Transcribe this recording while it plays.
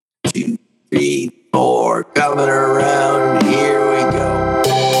3, 4, coming around, here we go.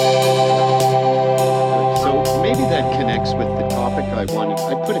 So maybe that connects with the topic I wanted.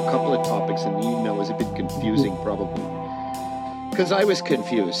 I put a couple of topics in the email. It was a bit confusing, probably, because I was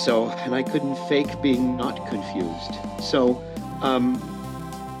confused. And I couldn't fake being not confused.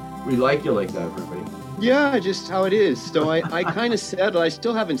 We like you like that, everybody. Yeah, just how it is. So I kind of settled. I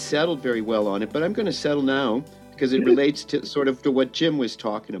still haven't settled very well on it, but I'm going to settle now because it relates to sort of to what Jim was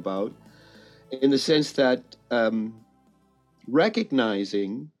talking about, in the sense that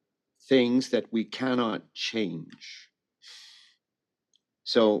recognizing things that we cannot change.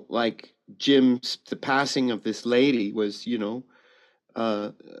 So, like the passing of this lady was, it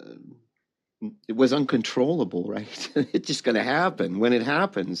was uncontrollable, right? It's just going to happen when it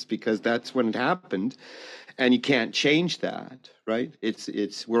happens, because that's when it happened, and you can't change that, right?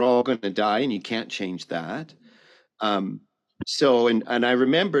 We're all going to die, and you can't change that. And I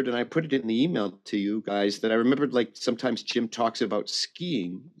remembered, and I put it in the email to you guys, that I remembered, like, sometimes Jim talks about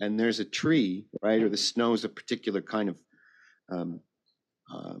skiing, and there's a tree, right? Or the snow is a particular kind of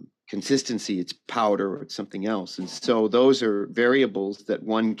consistency, it's powder or it's something else. And so those are variables that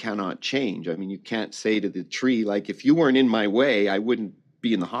one cannot change. I mean, you can't say to the tree, like, if you weren't in my way, I wouldn't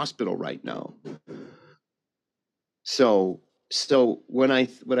be in the hospital right now. So what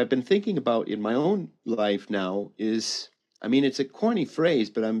I've been thinking about in my own life now is, I mean, it's a corny phrase,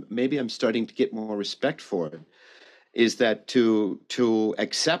 but I'm starting to get more respect for it, is that to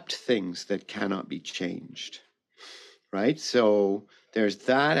accept things that cannot be changed, right? So there's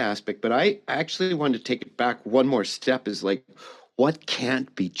that aspect, but I actually wanted to take it back one more step, is like, what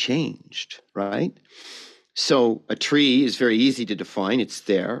can't be changed, right? So a tree is very easy to define. It's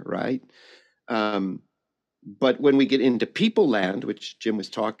there, right? But when we get into people land, which Jim was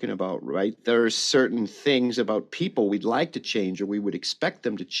talking about, right, there are certain things about people we'd like to change, or we would expect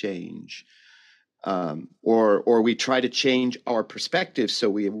them to change. Or we try to change our perspective so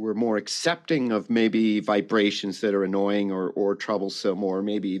we're more accepting of maybe vibrations that are annoying or troublesome or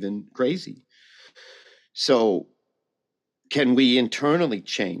maybe even crazy. So can we internally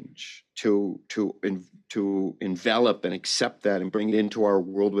change to envelop and accept that and bring it into our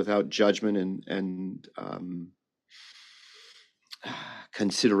world without judgment and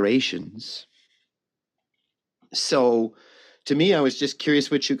considerations? So to me, I was just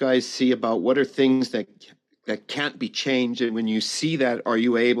curious what you guys see about what are things that can't be changed. And when you see that, are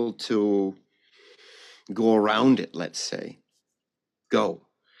you able to go around it, let's say? Go.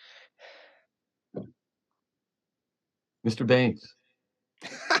 Mr. Banks.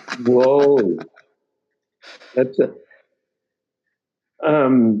 Whoa. That's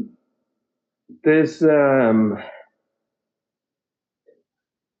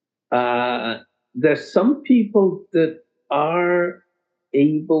there's some people that are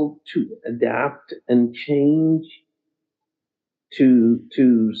able to adapt and change to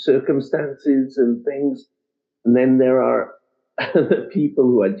circumstances and things, and then there are other people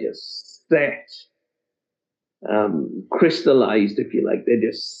who are just set, crystallized, if you like. They're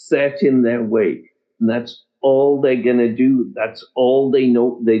just set in their way, and that's all they're gonna do. That's all they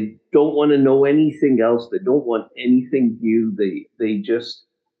know. They don't want to know anything else. They don't want anything new. They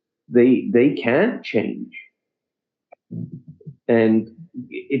can't change, and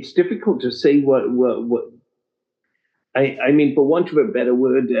it's difficult to say what I mean, for want of a better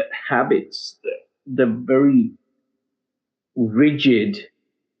word, habits. They're very rigid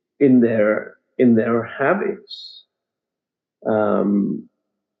in their habits.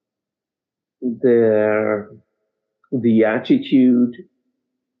 The attitude,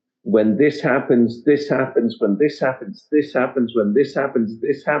 when this happens, this happens, when this happens, this happens, when this happens,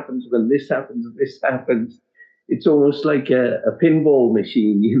 this happens, when this happens, this happens. It's almost like a pinball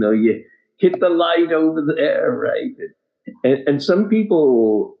machine, you hit the light over there, right? And some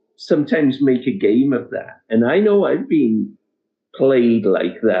people sometimes make a game of that. And I know I've been played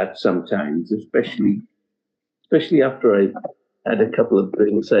like that sometimes, especially after I had a couple of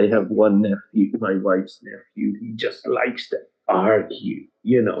drinks. I have one nephew, my wife's nephew. He just likes to argue,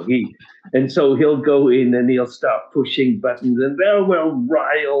 and so he'll go in and he'll start pushing buttons, and that will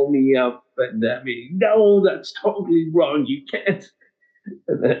rile me up. And I mean, no, that's totally wrong. You can't.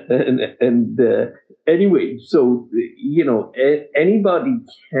 And anyway, so anybody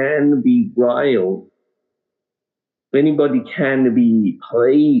can be riled. Anybody can be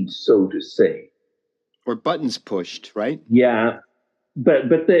played, so to say. Or buttons pushed, right? Yeah, but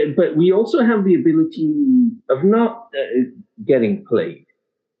we also have the ability of not getting played.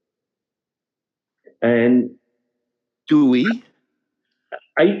 And do we?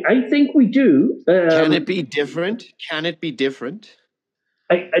 I think we do. Can it be different? Can it be different?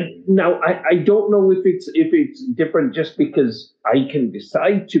 I don't know if it's different just because I can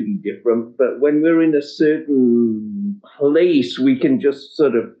decide to be different, but when we're in a certain place, we can just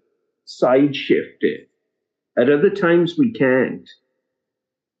sort of side shift it. At other times, we can't.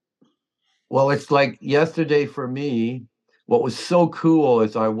 Well, it's like yesterday for me. What was so cool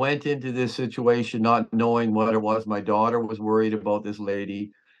is I went into this situation not knowing what it was. My daughter was worried about this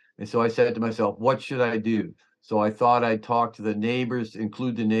lady. And so I said to myself, what should I do? So I thought I'd talk to the neighbors,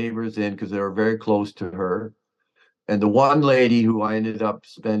 include the neighbors in because they were very close to her. And the one lady who I ended up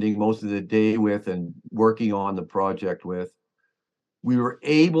spending most of the day with and working on the project with, we were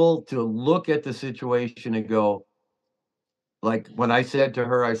able to look at the situation and go, like when I said to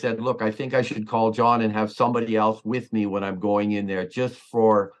her, I said, look, I think I should call John and have somebody else with me when I'm going in there just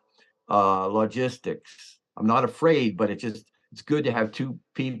for logistics. I'm not afraid, but it's good to have two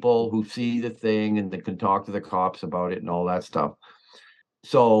people who see the thing and that can talk to the cops about it and all that stuff.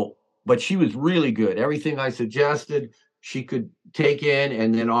 So, but she was really good. Everything I suggested, she could take in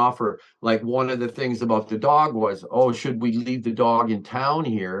and then offer. Like one of the things about the dog was, oh, should we leave the dog in town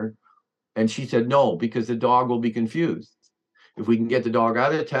here? And she said, no, because the dog will be confused. If we can get the dog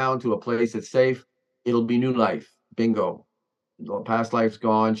out of town to a place that's safe, it'll be new life. Bingo. Past life's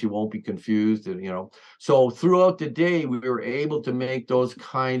gone. She won't be confused. And, so throughout the day, we were able to make those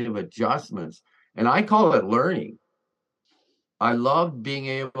kind of adjustments. And I call it learning. I loved being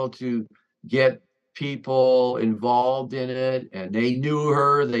able to get people involved in it, and they knew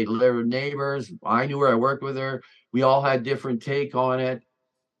her. They were neighbors. I knew her. I worked with her. We all had different take on it.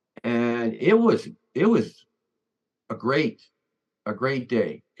 And it was a great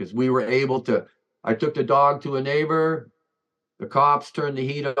day because we were able to, I took the dog to a neighbor. The cops turned the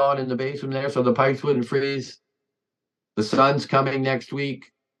heat on in the basement there so the pipes wouldn't freeze. The sun's coming next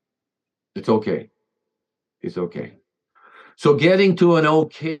week. It's okay. It's okay. So getting to an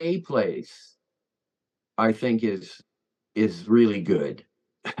okay place, I think is really good.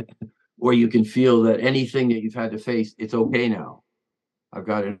 Where you can feel that anything that you've had to face, it's okay now. I've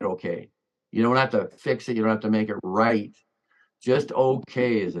got it okay. You don't have to fix it. You don't have to make it right. Just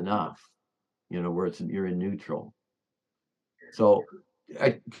okay is enough, where you're in neutral. So,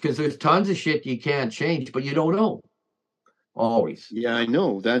 because there's tons of shit you can't change, but you don't know always. Yeah, I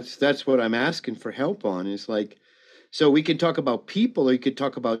know. That's what I'm asking for help on is like, so we can talk about people or you could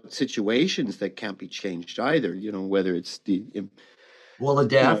talk about situations that can't be changed either, whether it's the, well, the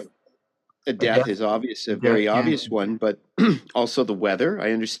death. A death is obvious, a very obvious one, but also the weather.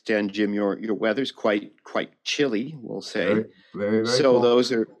 I understand, Jim, your weather's quite chilly, we'll say. Very, very so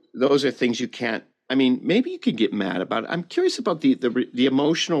cold. those are things you can't. I mean, maybe you could get mad about it. I'm curious about the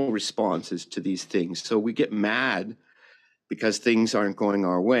emotional responses to these things. So we get mad because things aren't going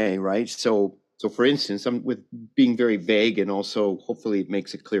our way, right? So for instance, I'm with being very vague, and also hopefully it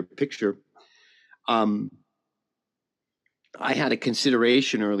makes a clear picture. I had a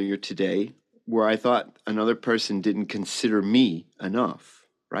consideration earlier today where I thought another person didn't consider me enough,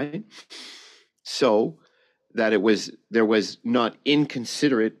 right? So that there was not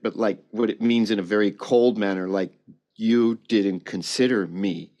inconsiderate, but like what it means in a very cold manner, like you didn't consider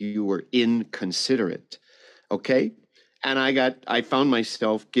me, you were inconsiderate, okay? And I found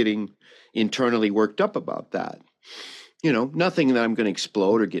myself getting internally worked up about that. Nothing that I'm going to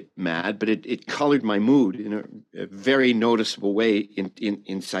explode or get mad, but it colored my mood in a very noticeable way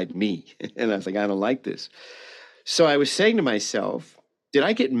inside me. And I was like, I don't like this. So I was saying to myself, did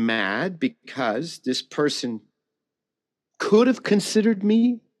I get mad because this person could have considered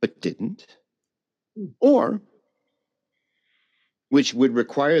me, but didn't? Or, which would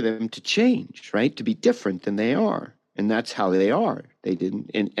require them to change, right? To be different than they are. And that's how they are. They didn't.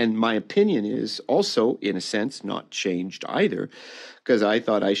 And my opinion is also, in a sense, not changed either, because I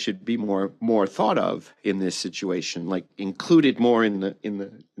thought I should be more thought of in this situation, like included more in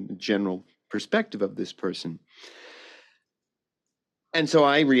the general perspective of this person. And so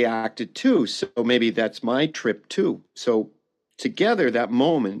I reacted too. So maybe that's my trip too. So together that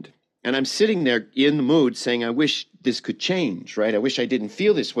moment, and I'm sitting there in the mood saying, I wish this could change, right? I wish I didn't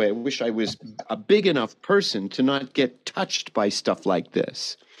feel this way. I wish I was a big enough person to not get touched by stuff like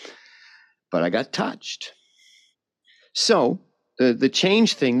this. But I got touched. So the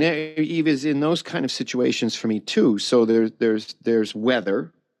change thing there, Eve, is in those kind of situations for me too. So there's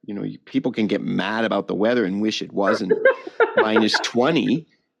weather. People can get mad about the weather and wish it wasn't minus 20.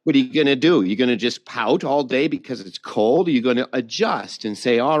 What are you going to do? You're going to just pout all day because it's cold? Or are you going to adjust and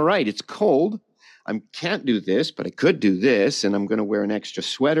say, all right, it's cold. I can't do this, but I could do this. And I'm going to wear an extra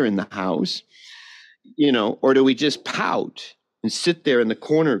sweater in the house. Or do we just pout and sit there in the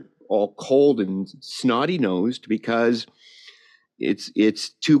corner all cold and snotty-nosed because, it's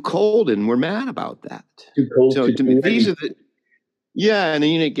too cold, and we're mad about that. Too cold So to to me, do these are anything. the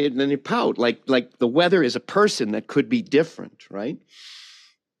and then you pout like the weather is a person that could be different, right?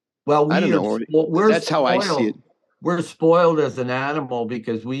 Well, I don't know. we're That's how I see it. spoiled. We're spoiled as an animal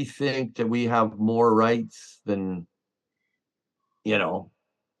because we think that we have more rights than,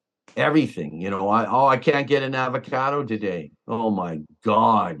 everything. I can't get an avocado today. Oh my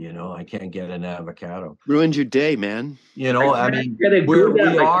God, I can't get an avocado. Ruined your day, man. I mean, Get a we good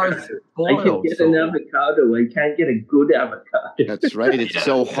are avocado. I can spoiled. get an So avocado. I can't get a good avocado. That's right. It's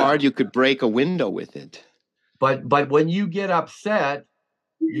so hard you could break a window with it. but when you get upset,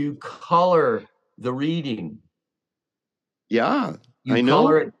 you color the reading. Yeah, You I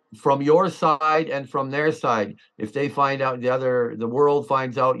color know. it from your side and from their side. If they find out the world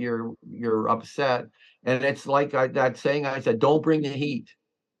finds out you're upset, and it's like that saying I said, don't bring the heat.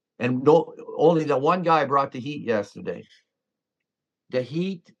 And no, only the one guy brought the heat yesterday. The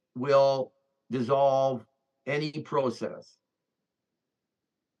heat will dissolve any process,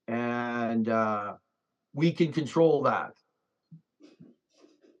 and we can control that.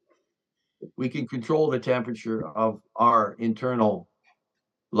 We can control the temperature of our internal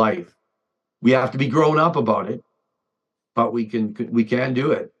life. We have to be grown up about it, but we can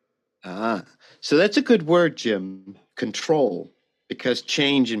do it. So that's a good word, Jim. Control, because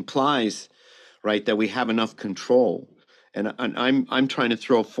change implies, right, that we have enough control. And I'm trying to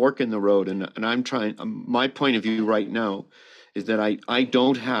throw a fork in the road, and I'm trying. My point of view right now is that I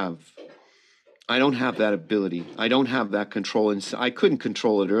don't have that ability. I don't have that control, and I couldn't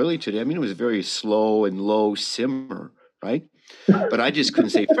control it early today. I mean, it was a very slow and low simmer, right? But I just couldn't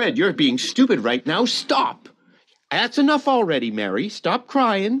say, Fred, you're being stupid right now. Stop. That's enough already, Mary. Stop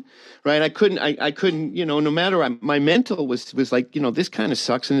crying, right? I couldn't, no matter. My mental was like, this kind of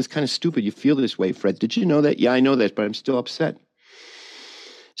sucks and it's kind of stupid. You feel this way, Fred. Did you know that? Yeah, I know that, but I'm still upset.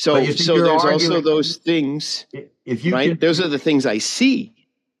 So there's also those things, right? Those are the things I see.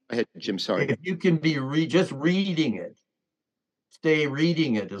 Go ahead, Jim, sorry. If you can be just reading it, stay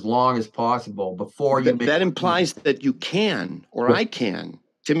reading it as long as possible before you. That implies that you can, or I can.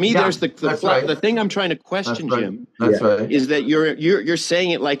 To me, there's the thing I'm trying to question, Jim. That's right. Is that you're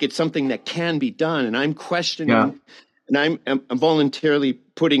saying it like it's something that can be done, and I'm questioning, and I'm voluntarily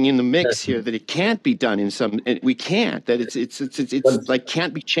putting in the mix here that it can't be done in some. We can't. That it's like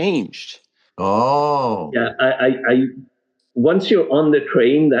can't be changed. Oh. Yeah, I once you're on the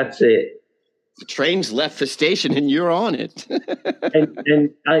train, that's it. The train's left the station, and you're on it. and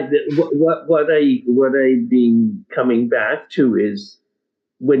what I've been coming back to is,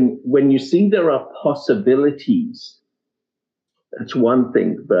 when you see there are possibilities, that's one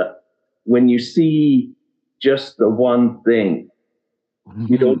thing. But when you see just the one thing,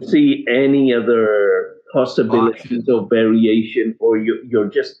 you don't see any other possibilities or variation, or you're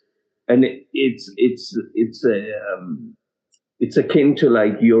just, and it's akin to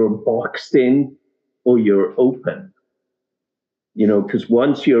like you're boxed in or you're open. Because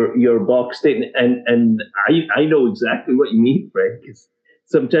once you're boxed in, and I know exactly what you mean, Fred, because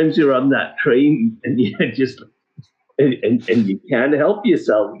sometimes you're on that train and you just and you can't help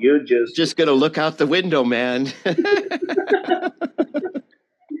yourself. You're just gonna look out the window, man.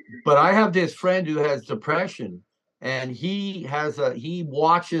 But I have this friend who has depression, and he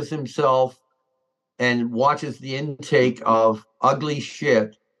watches himself and watches the intake of ugly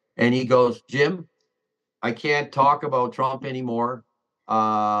shit, and he goes, Jim, I can't talk about Trump anymore.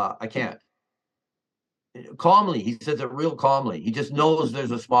 I can't. Calmly, he says it real calmly. He just knows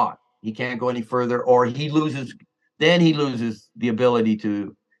there's a spot. He can't go any further, or he loses the ability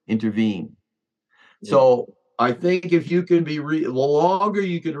to intervene. Yeah. So I think if you can the longer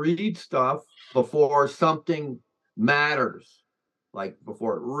you can read stuff before something matters, like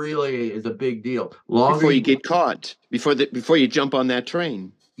before it really is a big deal. Before you get caught, before you jump on that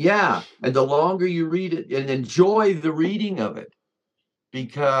train. Yeah, and the longer you read it and enjoy the reading of it,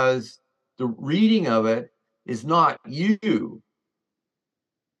 because the reading of it is not you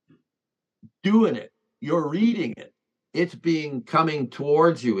doing it. You're reading it. It's coming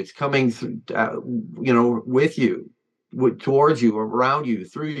towards you. It's coming through, with you, towards you, around you,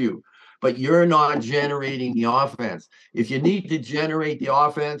 through you. But you're not generating the offense. If you need to generate the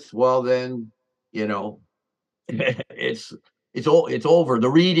offense, well, then, it's over. The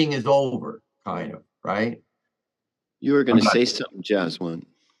reading is over, kind of, right? You were going to say something, Jaswant.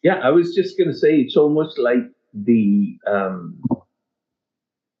 Yeah, I was just going to say it's almost like the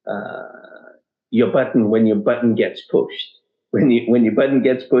your button, when your button gets pushed. When your button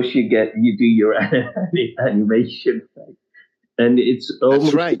gets pushed, you do your animation, right? and it's That's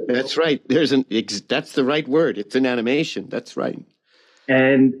almost right. That's right. That's the right word. It's an animation. That's right.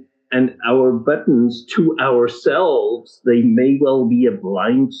 and our buttons to ourselves, they may well be a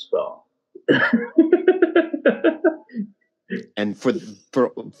blind spot. And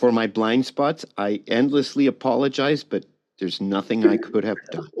for my blind spots, I endlessly apologize, but there's nothing I could have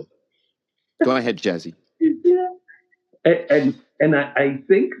done. Go ahead, Jazzy. Yeah. And I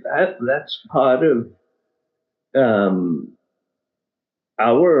think that's part of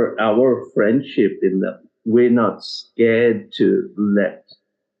our friendship, in that we're not scared to let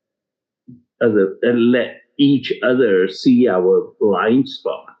each other see our blind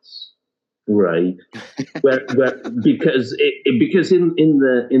spots, right? where because in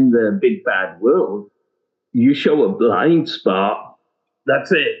the big bad world, you show a blind spot,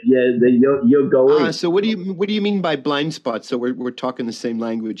 that's it. Yeah, you're going. So what do you mean by blind spot? So we're talking the same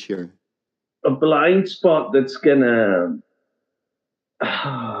language here. A blind spot that's gonna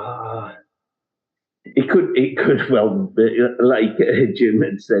it could well be, like Jim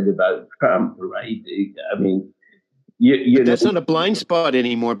had said about Trump, right? I mean, you That's know, not a blind spot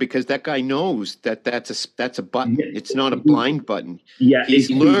anymore, because that guy knows that's a button. Yeah. It's not a blind button. Yeah,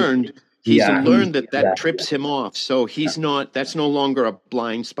 He's learned that yeah. trips him off. So that's no longer a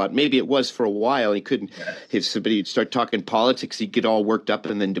blind spot. Maybe it was for a while. He couldn't, if somebody'd start talking politics, he'd get all worked up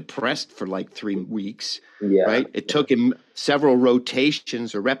and then depressed for like 3 weeks. Yeah. Right. It took him several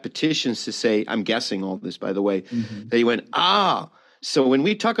rotations or repetitions to say, I'm guessing all this, by the way, that he went, so when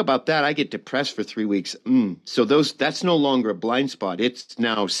we talk about that, I get depressed for 3 weeks. So that's no longer a blind spot. It's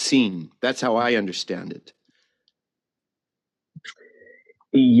now seen. That's how I understand it.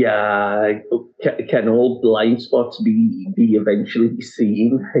 Yeah, can all blind spots be eventually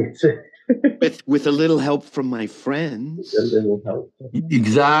seen? It's with a little help from my friends. a little help.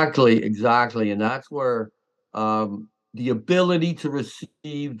 Exactly, and that's where the ability to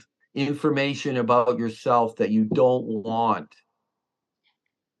receive information about yourself that you don't want.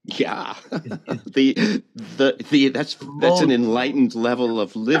 Yeah, that's an enlightened level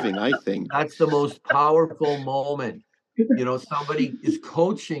of living, I think. That's the most powerful moment. Somebody is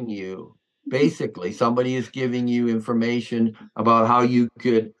coaching you. Basically, somebody is giving you information about how you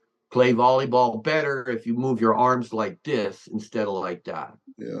could play volleyball better if you move your arms like this instead of like that.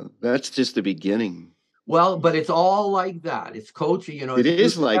 Yeah, that's just the beginning. Well, but it's all like that. It's coaching. It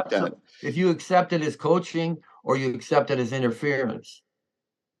is like that. If you accept it as coaching or you accept it as interference.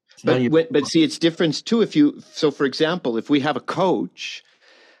 But see, it's different too. So for example, if we have a coach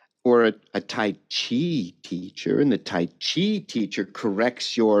or a Tai Chi teacher, and the Tai Chi teacher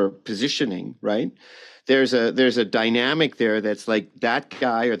corrects your positioning, right? There's a dynamic there that's like, that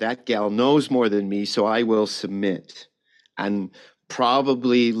guy or that gal knows more than me, so I will submit and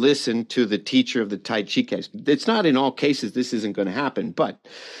probably listen to the teacher of the Tai Chi case. It's not in all cases, this isn't going to happen, but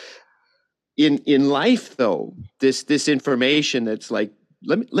in life though, this information that's like,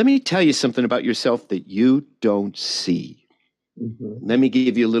 let me tell you something about yourself that you don't see. Let me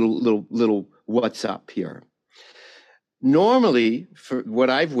give you a little what's up here. Normally, for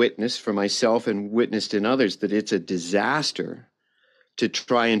what I've witnessed for myself and witnessed in others, that it's a disaster to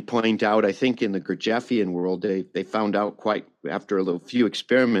try and point out. I think in the Gurdjieffian world, they found out quite after many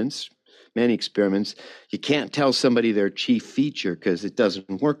experiments, you can't tell somebody their chief feature because it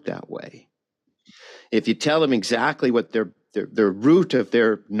doesn't work that way. If you tell them exactly what their root of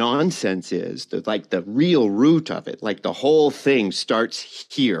their nonsense is, like the real root of it, like the whole thing starts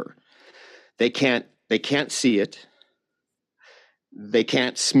here. They can't see it. They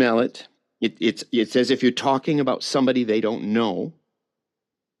can't smell it. It's as if you're talking about somebody they don't know,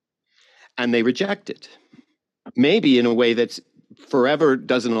 and they reject it. Maybe in a way that's forever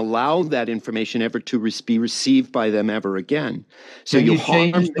doesn't allow that information ever to be received by them ever again. So you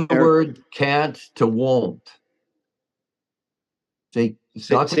change the word can't to won't. Say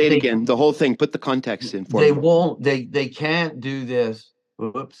it again. The whole thing. Put the context in for they me. won't. They can't do this.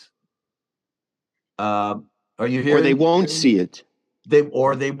 Whoops. Are you hearing? Or they won't see it. They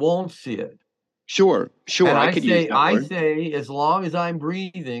won't see it. Sure. And I say, as long as I'm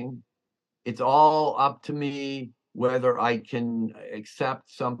breathing, it's all up to me whether I can accept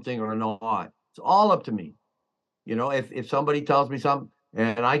something or not. It's all up to me. If somebody tells me something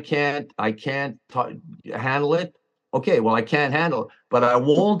and I can't handle it. Okay, well, I can't handle it, but I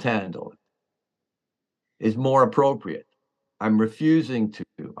won't handle it is more appropriate. I'm refusing to.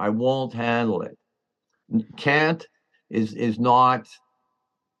 I won't handle it. Can't is not,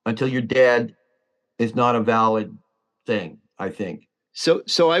 until you're dead, is not a valid thing, I think.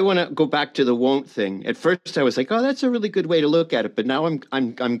 So I want to go back to the won't thing. At first I was like, oh, that's a really good way to look at it, but now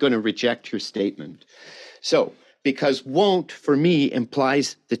I'm going to reject your statement. So because won't for me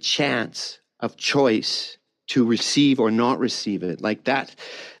implies the chance of choice to receive or not receive it. Like that,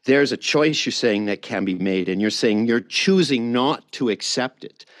 there's a choice you're saying that can be made, and you're saying you're choosing not to accept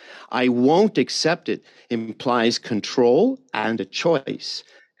it. I won't accept it implies control and a choice.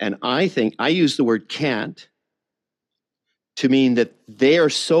 And I think I use the word can't to mean that they are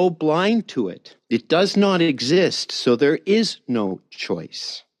so blind to it. It does not exist, so there is no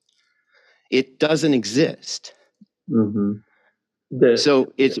choice. It doesn't exist. Mm-hmm.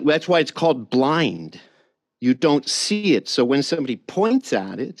 So that's why it's called blind. You don't see it. So when somebody points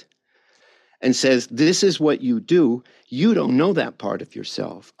at it and says, this is what you do, you don't know that part of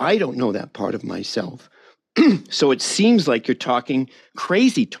yourself. I don't know that part of myself. So it seems like you're talking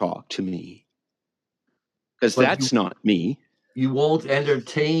crazy talk to me, because that's not me. You won't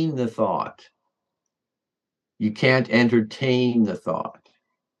entertain the thought. You can't entertain the thought.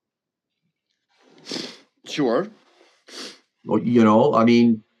 Sure. Well, you know, I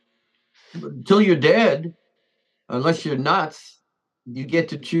mean, until you're dead, unless you're nuts, you get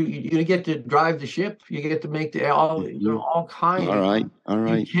to choose. You get to drive the ship. You get to make all kinds. All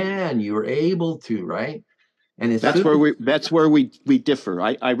right. You can. You're able to, right? And that's where we differ.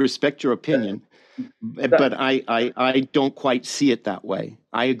 I respect your opinion, but I don't quite see it that way.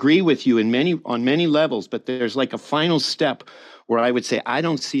 I agree with you on many levels, but there's like a final step where I would say I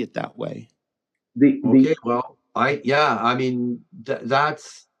don't see it that way. I mean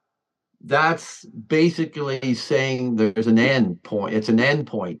that's basically saying there's an end point. It's an end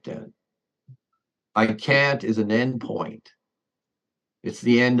point then. I can't is an end point. It's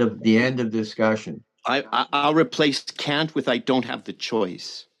the end of discussion. I'll replace can't with I don't have the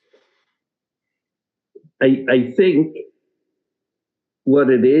choice. I think what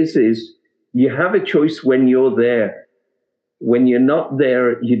it is you have a choice when you're there. When you're not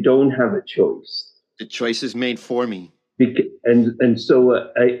there, you don't have a choice. The choice is made for me. And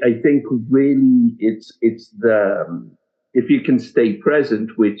so I think really it's the if you can stay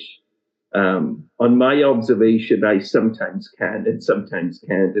present, which on my observation I sometimes can and sometimes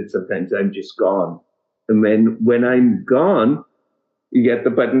can't, and sometimes I'm just gone. And then when I'm gone, you get the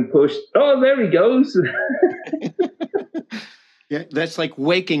button pushed. Oh, there he goes. Yeah, that's like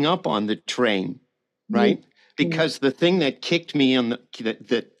waking up on the train, right? Mm-hmm. Because the thing that kicked me on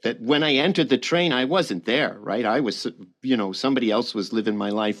that when I entered the train, I wasn't there, right? I was, somebody else was living my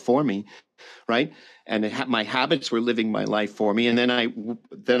life for me, right? And my habits were living my life for me. And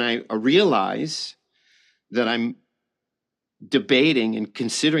then I realize that I'm debating and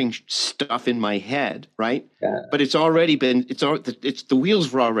considering stuff in my head, right? Yeah. But it's the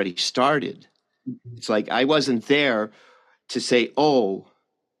wheels were already started. Mm-hmm. It's like I wasn't there to say, oh,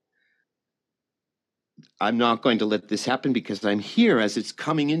 I'm not going to let this happen because I'm here as it's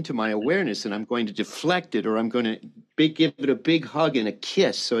coming into my awareness, and I'm going to deflect it, or I'm going to give it a big hug and a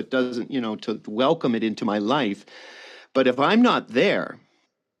kiss so it doesn't, to welcome it into my life. But if I'm not there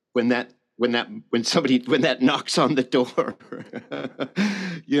when that knocks on the door,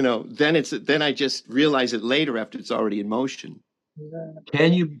 then I just realize it later after it's already in motion.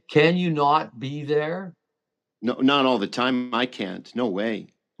 Can you not be there? No, not all the time. I can't. No way.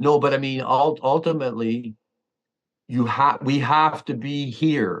 No, but I mean, ultimately, we have to be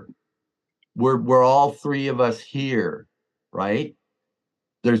here. We're all three of us here, right?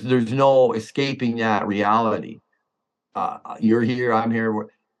 There's no escaping that reality. You're here, I'm here.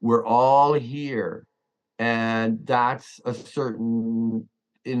 We're all here, and that's a certain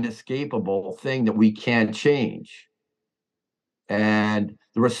inescapable thing that we can't change. And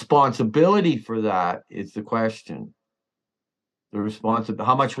the responsibility for that is the question.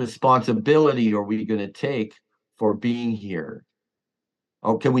 How much responsibility are we going to take for being here?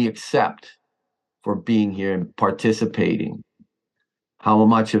 Or can we accept for being here and participating? How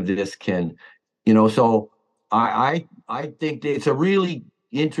much of this can, so I think it's a really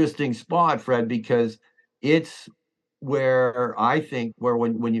interesting spot, Fred, because it's where I think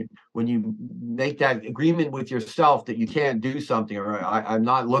when you make that agreement with yourself that you can't do something, or I'm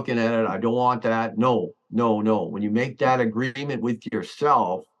not looking at it, I don't want that. No. When you make that agreement with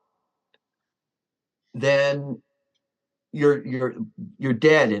yourself, then you're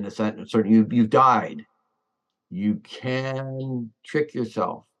dead in a sense, or you've died. You can trick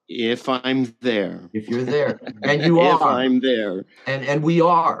yourself. If I'm there. If you're there. And you are. If I'm there. And we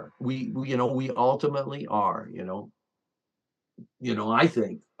are. We ultimately are, I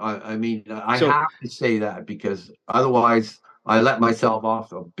think. I mean, I have to say that, because otherwise I let myself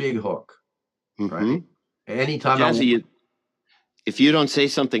off a big hook. Mm-hmm. Right? Anytime Jazzy, if you don't say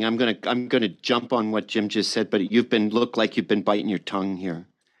something, I'm gonna jump on what Jim just said, but look like you've been biting your tongue here.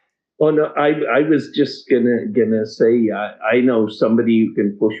 Oh no, I was just gonna say I know somebody who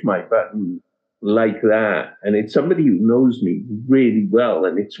can push my button like that, and it's somebody who knows me really well,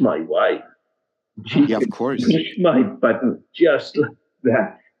 and it's my wife. She Yeah, of can course. push my button just like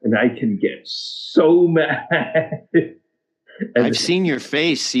that, and I can get so mad. And I've seen your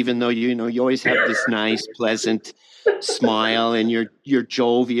face, even though you always have this nice, pleasant smile, and you're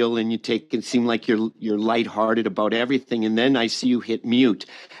jovial, and it seem like you're lighthearted about everything. And then I see you hit mute,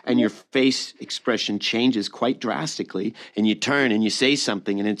 and your face expression changes quite drastically, and you turn and you say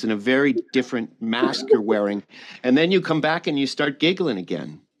something, and it's in a very different mask you're wearing, and then you come back and you start giggling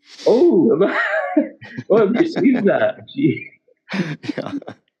again. oh, have you seen that? Gee. Yeah.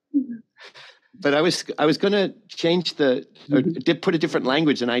 But I was going to change put a different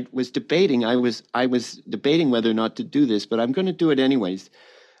language, and I was debating whether or not to do this, but I'm going to do it anyways.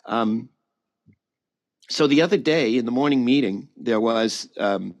 So the other day in the morning meeting, there was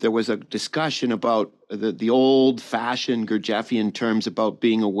a discussion about the old-fashioned Gurdjieffian terms about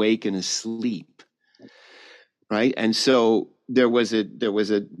being awake and asleep, right? And so there was a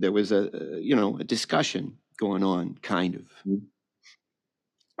discussion going on, kind of.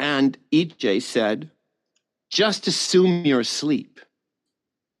 And EJ said, just assume you're asleep.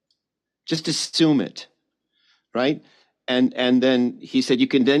 Just assume it, right? And then he said, you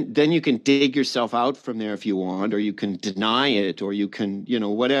can then you can dig yourself out from there if you want, or you can deny it, or you can,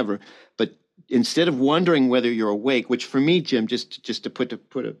 whatever. But instead of wondering whether you're awake, which for me, Jim, just to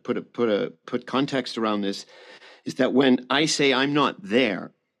put context around this, is that when I say I'm not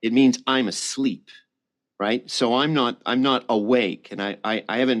there, it means I'm asleep, right? So I'm not awake, and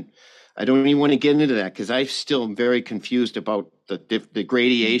I don't even want to get into that because I still am very confused about the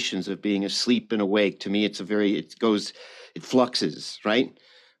gradations of being asleep and awake. To me, it fluxes, right?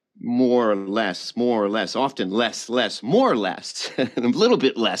 More or less, often less, more or less, and a little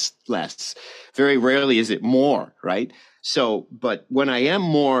bit less. Very rarely is it more, right? So, but when I am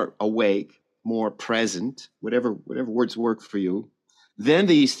more awake, more present, whatever words work for you, then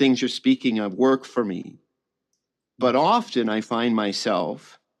these things you're speaking of work for me. But often I find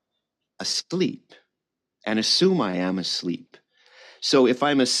myself asleep and assume I am asleep. So if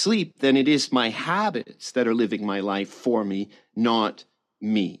I'm asleep, then it is my habits that are living my life for me, not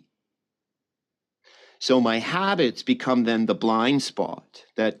me. So my habits become then the blind spot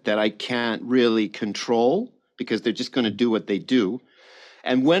that I can't really control because they're just going to do what they do.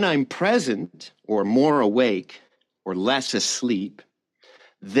 And when I'm present or more awake or less asleep,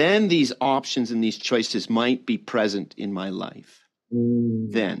 then these options and these choices might be present in my life.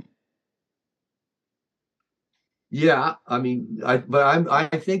 Then. Yeah, I mean, I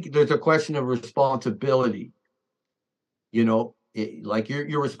think there's a question of responsibility. Like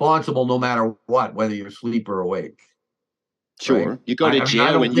you're responsible no matter what, whether you're asleep or awake. Sure. Right? You go to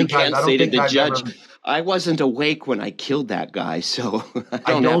jail and you can't say to the judge, I wasn't awake when I killed that guy, so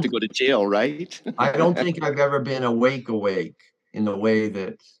I don't have to go to jail, right? I don't think I've ever been awake in the way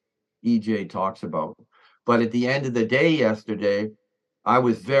that EJ talks about. But at the end of the day yesterday, I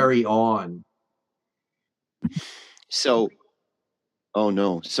was very on. So, oh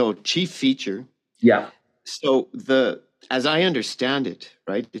no. So chief feature. Yeah. So as I understand it,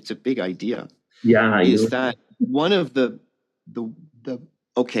 right, it's a big idea. Yeah. Is that one of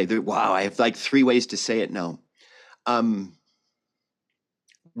wow, I have like 3 ways to say it now.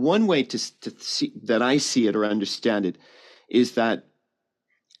 One way to see that I see it or understand it is that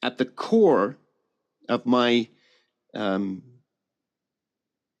at the core of my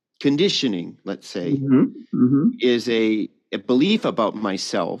conditioning, let's say, is a belief about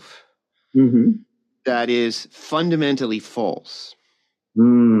myself that is fundamentally false.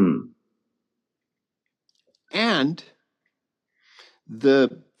 And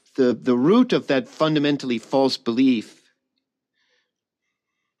the root of that fundamentally false belief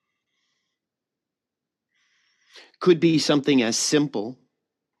could be something as simple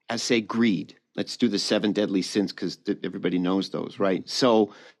as, say, greed. Let's do the 7 deadly sins because everybody knows those, right?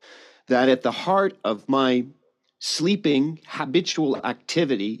 So that at the heart of my sleeping habitual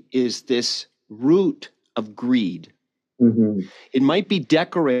activity is this root of greed. It might be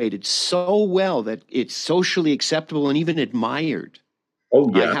decorated so well that it's socially acceptable and even admired. Oh,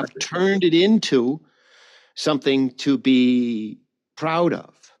 yeah. I have turned it into something to be proud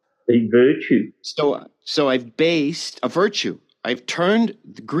of. A virtue. So I've based a virtue. I've turned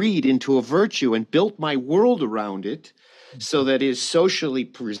the greed into a virtue and built my world around it so that it is socially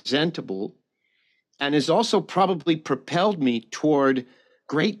presentable and has also probably propelled me toward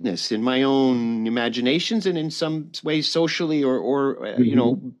greatness in my own imaginations and in some ways socially or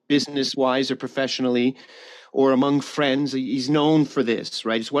business-wise or professionally or among friends. He's known for this,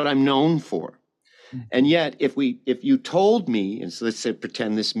 right? It's what I'm known for. And yet, if you told me, and so let's say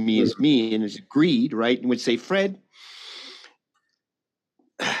pretend this me is me and is greed, right? And would say, Fred,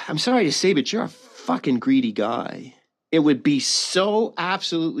 I'm sorry to say, but you're a fucking greedy guy. It would be so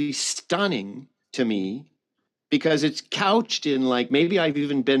absolutely stunning to me, because it's couched in like, maybe I've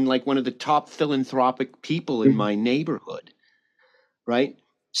even been like one of the top philanthropic people in my neighborhood, right?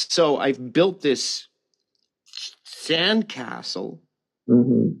 So I've built this sandcastle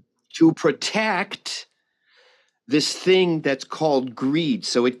to protect this thing that's called greed,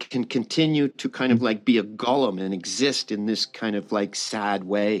 so it can continue to kind of like be a golem and exist in this kind of like sad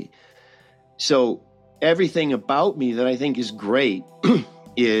way. So everything about me that I think is great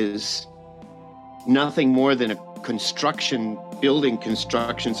is nothing more than a construction, building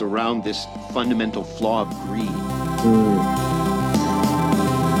constructions around this fundamental flaw of greed.